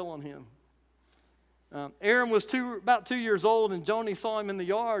 so I'll tell on him. Aaron was about 2 years old, and Joni saw him in the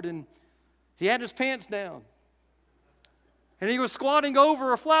yard, and he had his pants down. And he was squatting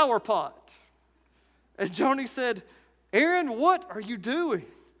over a flower pot. And Joni said, "Aaron, what are you doing?"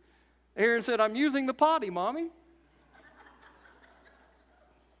 Aaron said, "I'm using the potty, Mommy."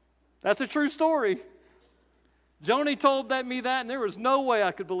 That's a true story. Joni told me that, and there was no way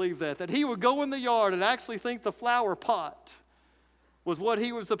I could believe that he would go in the yard and actually think the flower pot was what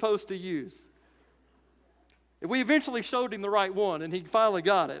he was supposed to use. We eventually showed him the right one, and he finally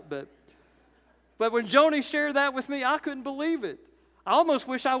got it. But when Joni shared that with me, I couldn't believe it. I almost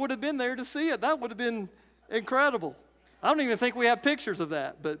wish I would have been there to see it. That would have been incredible. I don't even think we have pictures of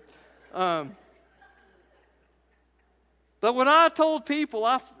that. But when I told people,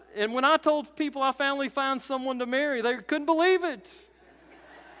 I finally found someone to marry, they couldn't believe it.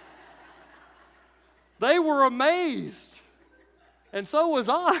 They were amazed. And so was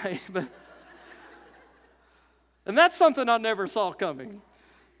I. And that's something I never saw coming.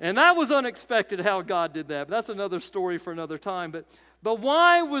 And that was unexpected how God did that. But that's another story for another time. But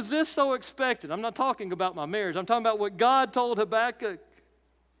why was this so expected? I'm not talking about my marriage. I'm talking about what God told Habakkuk.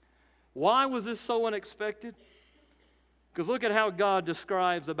 Why was this so unexpected? Because look at how God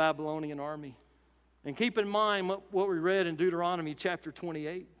describes the Babylonian army. And keep in mind what we read in Deuteronomy chapter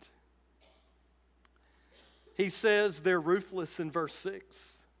 28. He says they're ruthless in verse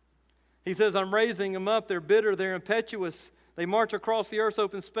 6. He says, I'm raising them up. They're bitter. They're impetuous. They march across the earth's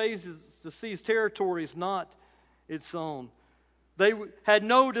open spaces to seize territories not its own. They had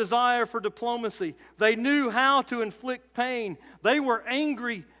no desire for diplomacy. They knew how to inflict pain. They were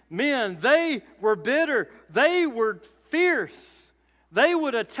angry men. They were bitter. They were fierce. They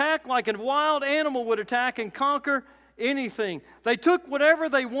would attack like a wild animal would attack and conquer anything. They took whatever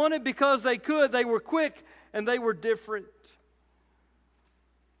they wanted because they could. They were quick and they were different.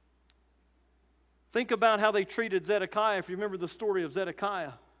 Think about how they treated Zedekiah, if you remember the story of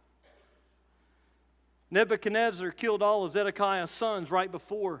Zedekiah. Nebuchadnezzar killed all of Zedekiah's sons right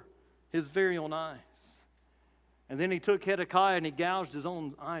before his very own eyes. And then he took Hezekiah and he gouged his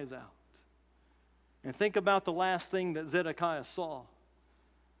own eyes out. And think about the last thing that Zedekiah saw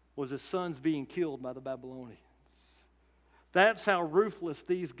was his sons being killed by the Babylonians. That's how ruthless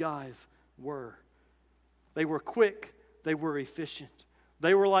these guys were. They were quick. They were efficient.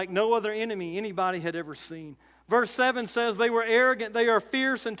 They were like no other enemy anybody had ever seen. Verse 7 says they were arrogant, they are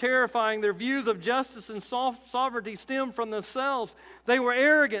fierce and terrifying. Their views of justice and sovereignty stem from themselves. They were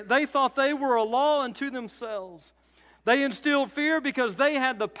arrogant. They thought they were a law unto themselves. They instilled fear because they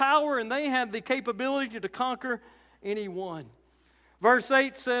had the power and they had the capability to conquer anyone. Verse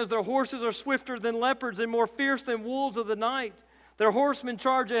 8 says their horses are swifter than leopards and more fierce than wolves of the night. Their horsemen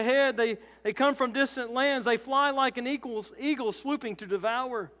charge ahead. They come from distant lands. They fly like an eagle swooping to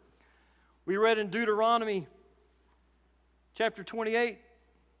devour. We read in Deuteronomy chapter 28,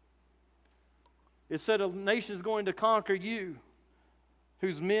 it said a nation is going to conquer you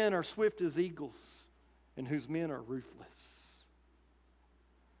whose men are swift as eagles and whose men are ruthless.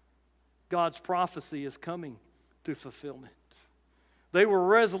 God's prophecy is coming to fulfillment. They were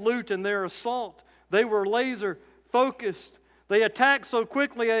resolute in their assault. They were laser focused. They attacked so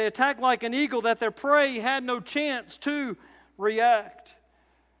quickly, they attacked like an eagle, that their prey had no chance to react.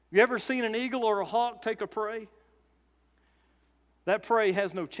 You ever seen an eagle or a hawk take a prey? That prey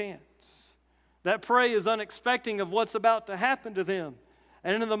has no chance. That prey is unexpecting of what's about to happen to them.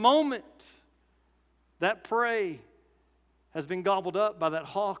 And in the moment, that prey has been gobbled up by that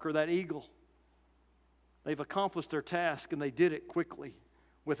hawk or that eagle. They've accomplished their task, and they did it quickly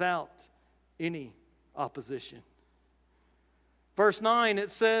without any opposition. Verse 9, it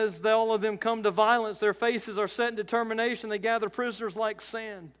says that all of them come to violence. Their faces are set in determination. They gather prisoners like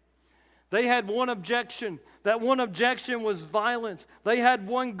sand. They had one objection. That one objection was violence. They had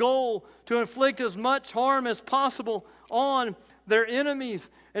one goal: to inflict as much harm as possible on their enemies.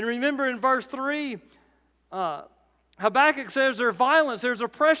 And remember in verse 3, Habakkuk says there's violence, there's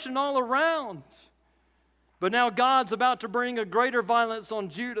oppression all around. But now God's about to bring a greater violence on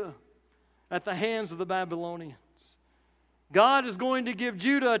Judah at the hands of the Babylonians. God is going to give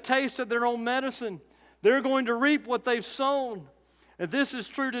Judah a taste of their own medicine. They're going to reap what they've sown. And this is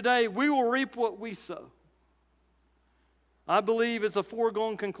true today. We will reap what we sow. I believe it's a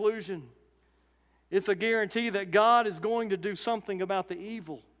foregone conclusion. It's a guarantee that God is going to do something about the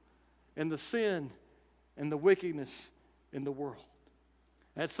evil and the sin and the wickedness in the world.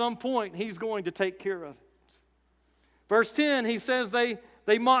 At some point, He's going to take care of it. Verse 10, he says they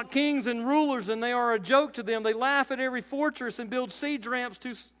mock kings and rulers, and they are a joke to them. They laugh at every fortress and build siege ramps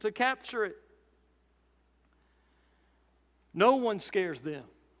to capture it. No one scares them.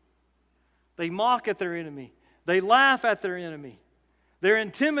 They mock at their enemy. They laugh at their enemy. They're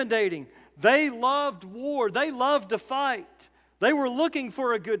intimidating. They loved war. They loved to fight. They were looking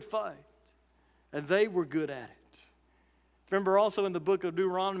for a good fight. And they were good at it. Remember also in the book of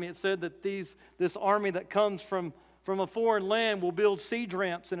Deuteronomy, it said that this army that comes from a foreign land will build siege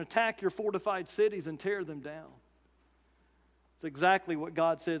ramps and attack your fortified cities and tear them down. It's exactly what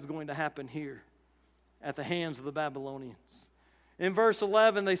God said is going to happen here at the hands of the Babylonians. In verse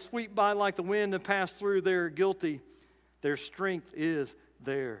 11, they sweep by like the wind and pass through. They are guilty. Their strength is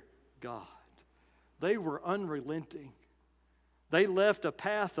their God. They were unrelenting. They left a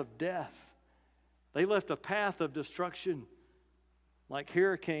path of death. They left a path of destruction like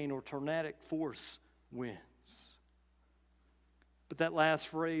hurricane or tornadic force winds. But that last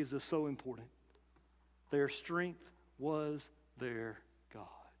phrase is so important. Their strength was their God.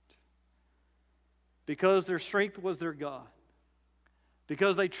 Because their strength was their God.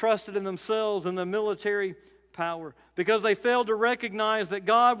 Because they trusted in themselves and the military power. Because they failed to recognize that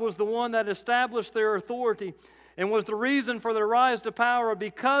God was the one that established their authority and was the reason for their rise to power.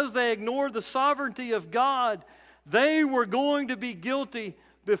 Because they ignored the sovereignty of God, they were going to be guilty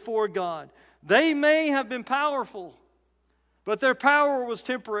before God. They may have been powerful, but their power was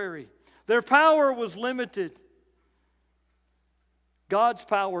temporary. Their power was limited. God's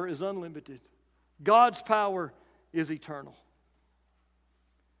power is unlimited. God's power is eternal.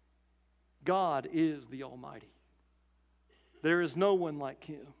 God is the Almighty. There is no one like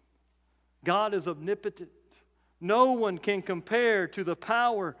Him. God is omnipotent. No one can compare to the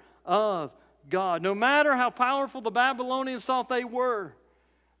power of God. No matter how powerful the Babylonians thought they were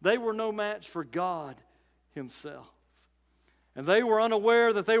no match for God Himself. And they were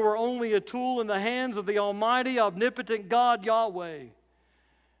unaware that they were only a tool in the hands of the Almighty, omnipotent God Yahweh,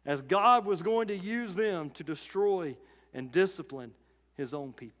 as God was going to use them to destroy and discipline His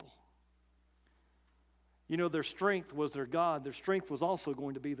own people. You know, their strength was their God. Their strength was also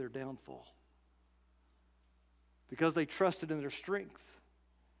going to be their downfall. Because they trusted in their strength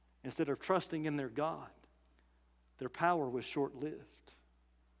instead of trusting in their God, their power was short-lived.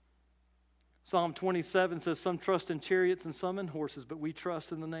 Psalm 27 says, some trust in chariots and some in horses, but we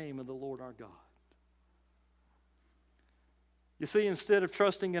trust in the name of the Lord our God. You see, instead of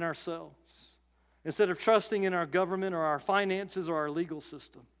trusting in ourselves, instead of trusting in our government or our finances or our legal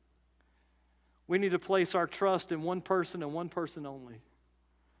system, we need to place our trust in one person and one person only.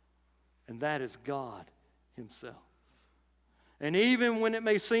 And that is God Himself. And even when it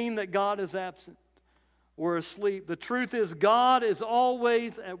may seem that God is absent or asleep, the truth is God is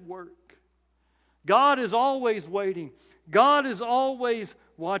always at work. God is always waiting. God is always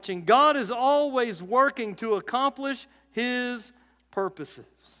watching. God is always working to accomplish His purposes.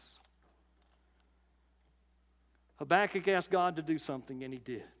 Habakkuk asked God to do something, and He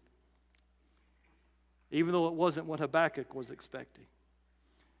did. Even though it wasn't what Habakkuk was expecting.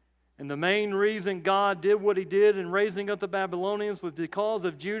 And the main reason God did what He did in raising up the Babylonians was because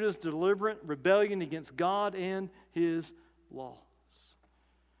of Judah's deliberate rebellion against God and His laws.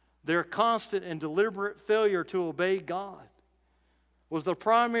 Their constant and deliberate failure to obey God was the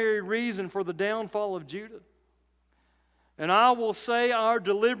primary reason for the downfall of Judah. And I will say our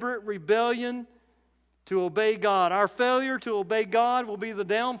deliberate rebellion to obey God, our failure to obey God, will be the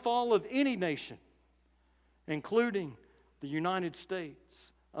downfall of any nation, including the United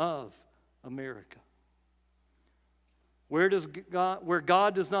States of America. Where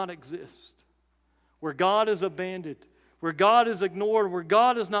God does not exist, where God is abandoned, where God is ignored, where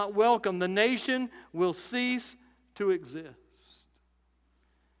God is not welcome, the nation will cease to exist.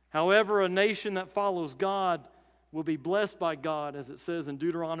 However, a nation that follows God will be blessed by God, as it says in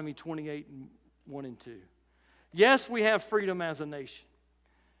Deuteronomy 28, 1 and 2. Yes, we have freedom as a nation,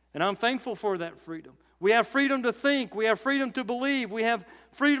 and I'm thankful for that freedom. We have freedom to think. We have freedom to believe. We have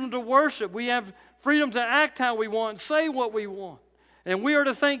freedom to worship. We have freedom to act how we want, say what we want. And we are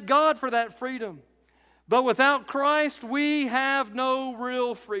to thank God for that freedom. But without Christ, we have no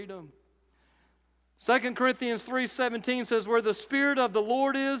real freedom. 2 Corinthians 3:17 says, where the Spirit of the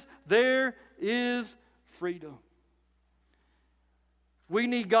Lord is, there is freedom. We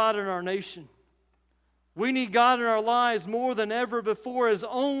need God in our nation. We need God in our lives more than ever before, as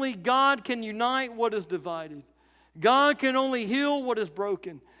only God can unite what is divided. God can only heal what is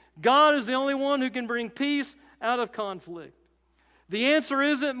broken. God is the only one who can bring peace out of conflict. The answer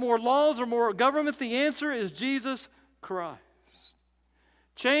isn't more laws or more government. The answer is Jesus Christ.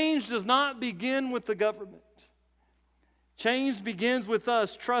 Change does not begin with the government. Change begins with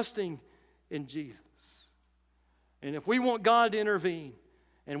us trusting in Jesus. And if we want God to intervene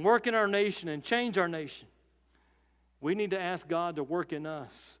and work in our nation and change our nation, we need to ask God to work in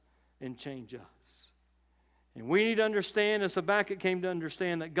us and change us. And we need to understand, as Habakkuk came to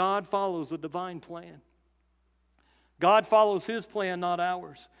understand, that God follows a divine plan. God follows His plan, not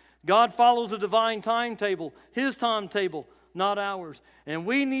ours. God follows a divine timetable, His timetable, not ours. And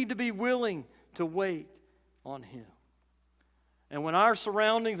we need to be willing to wait on Him. And when our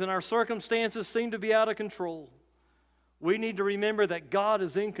surroundings and our circumstances seem to be out of control, we need to remember that God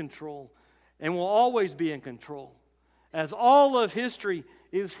is in control and will always be in control, as all of history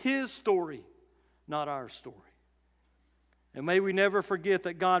is His story, not our story. And may we never forget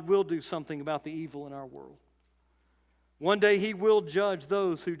that God will do something about the evil in our world. One day He will judge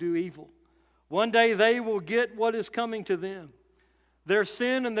those who do evil. One day they will get what is coming to them. Their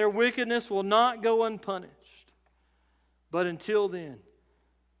sin and their wickedness will not go unpunished. But until then,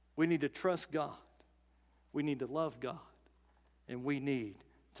 we need to trust God. We need to love God. And we need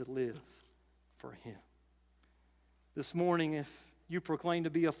to live for Him. This morning, if you proclaim to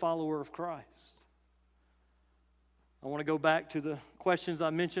be a follower of Christ, I want to go back to the questions I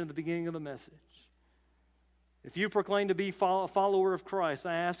mentioned at the beginning of the message. If you proclaim to be a follower of Christ,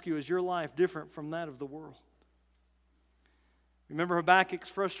 I ask you, is your life different from that of the world? Remember, Habakkuk's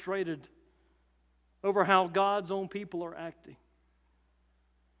frustrated over how God's own people are acting.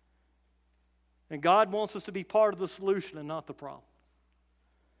 And God wants us to be part of the solution and not the problem.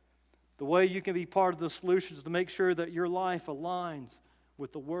 The way you can be part of the solution is to make sure that your life aligns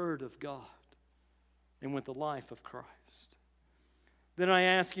with the Word of God and with the life of Christ. Then I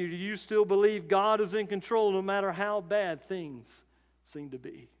ask you, do you still believe God is in control no matter how bad things seem to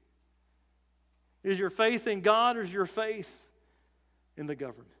be? Is your faith in God, or is your faith in the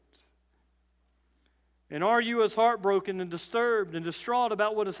government? And are you as heartbroken and disturbed and distraught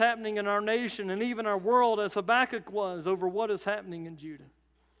about what is happening in our nation and even our world as Habakkuk was over what is happening in Judah?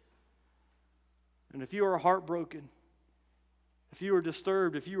 And if you are heartbroken, if you are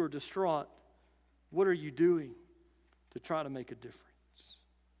disturbed, if you are distraught, what are you doing to try to make a difference?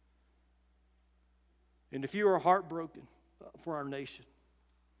 And if you are heartbroken for our nation,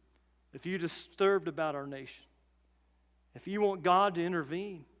 if you're disturbed about our nation, if you want God to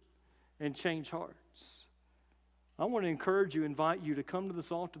intervene and change hearts, I want to encourage you, invite you to come to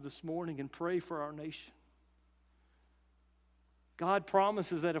this altar this morning and pray for our nation. God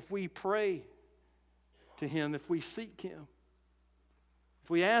promises that if we pray to Him, if we seek Him, if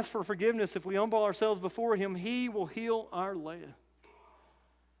we ask for forgiveness, if we humble ourselves before Him, He will heal our land.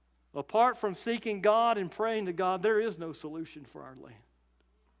 Apart from seeking God and praying to God, there is no solution for our land.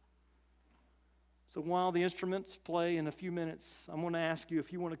 So while the instruments play in a few minutes, I'm going to ask you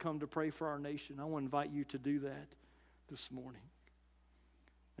if you want to come to pray for our nation. I want to invite you to do that this morning.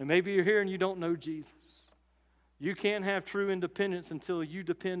 And maybe you're here and you don't know Jesus. You can't have true independence until you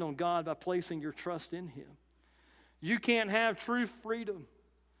depend on God by placing your trust in Him. You can't have true freedom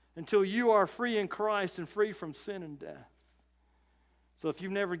until you are free in Christ and free from sin and death. So if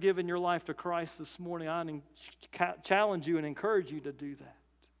you've never given your life to Christ this morning, I challenge you and encourage you to do that.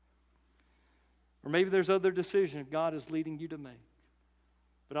 Or maybe there's other decisions God is leading you to make.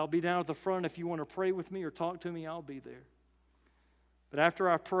 But I'll be down at the front if you want to pray with me or talk to me, I'll be there. But after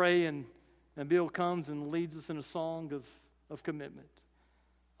I pray and Bill comes and leads us in a song of commitment,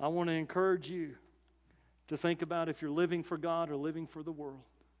 I want to encourage you to think about if you're living for God or living for the world.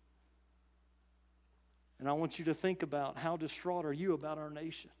 And I want you to think about how distraught are you about our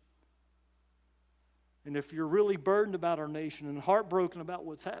nation. And if you're really burdened about our nation and heartbroken about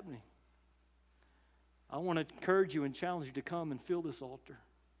what's happening, I want to encourage you and challenge you to come and fill this altar.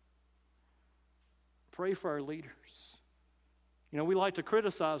 Pray for our leaders. You know, we like to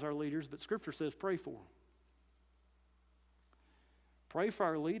criticize our leaders, but Scripture says pray for them. Pray for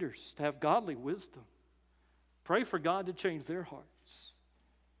our leaders to have godly wisdom. Pray for God to change their hearts.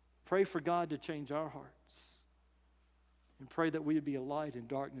 Pray for God to change our hearts. And pray that we would be a light in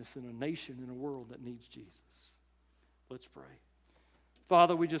darkness in a nation, in a world that needs Jesus. Let's pray.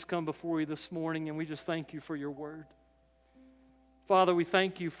 Father, we just come before you this morning and we just thank you for your word. Father, we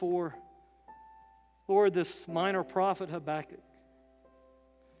thank you for, Lord, this minor prophet Habakkuk.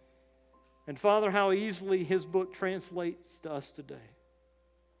 And Father, how easily his book translates to us today.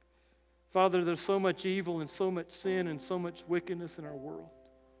 Father, there's so much evil and so much sin and so much wickedness in our world.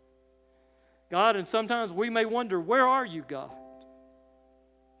 God, and sometimes we may wonder, where are you, God?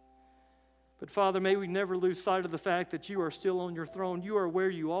 But Father, may we never lose sight of the fact that you are still on your throne. You are where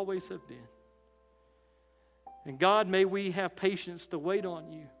you always have been. And God, may we have patience to wait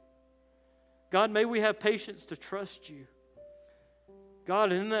on you. God, may we have patience to trust you.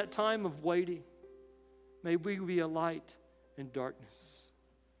 God, in that time of waiting, may we be a light in darkness.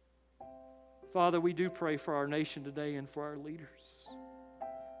 Father, we do pray for our nation today and for our leaders.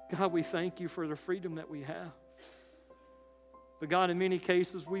 God, we thank you for the freedom that we have. But God, in many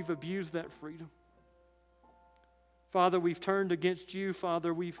cases, we've abused that freedom. Father, we've turned against you.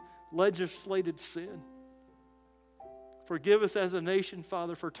 Father, we've legislated sin. Forgive us as a nation,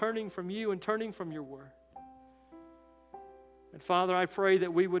 Father, for turning from you and turning from your word. And Father, I pray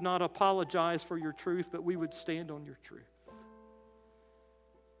that we would not apologize for your truth, but we would stand on your truth.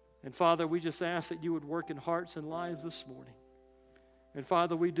 And Father, we just ask that you would work in hearts and lives this morning. And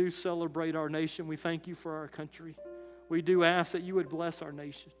Father, we do celebrate our nation. We thank you for our country. We do ask that you would bless our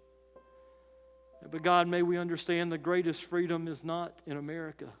nation. But God, may we understand the greatest freedom is not in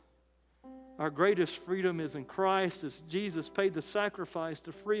America. Our greatest freedom is in Christ, as Jesus paid the sacrifice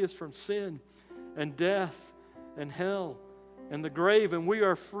to free us from sin and death and hell and the grave. And we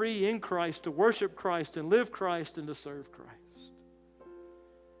are free in Christ to worship Christ and live Christ and to serve Christ.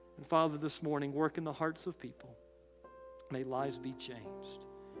 And Father, this morning, work in the hearts of people. May lives be changed.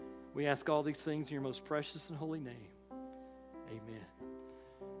 We ask all these things in your most precious and holy name. Amen.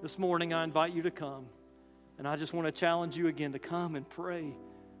 This morning I invite you to come, and I just want to challenge you again to come and pray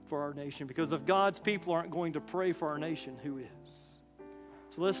for our nation, because if God's people aren't going to pray for our nation, who is?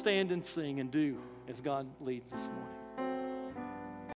 So let's stand and sing and do as God leads this morning.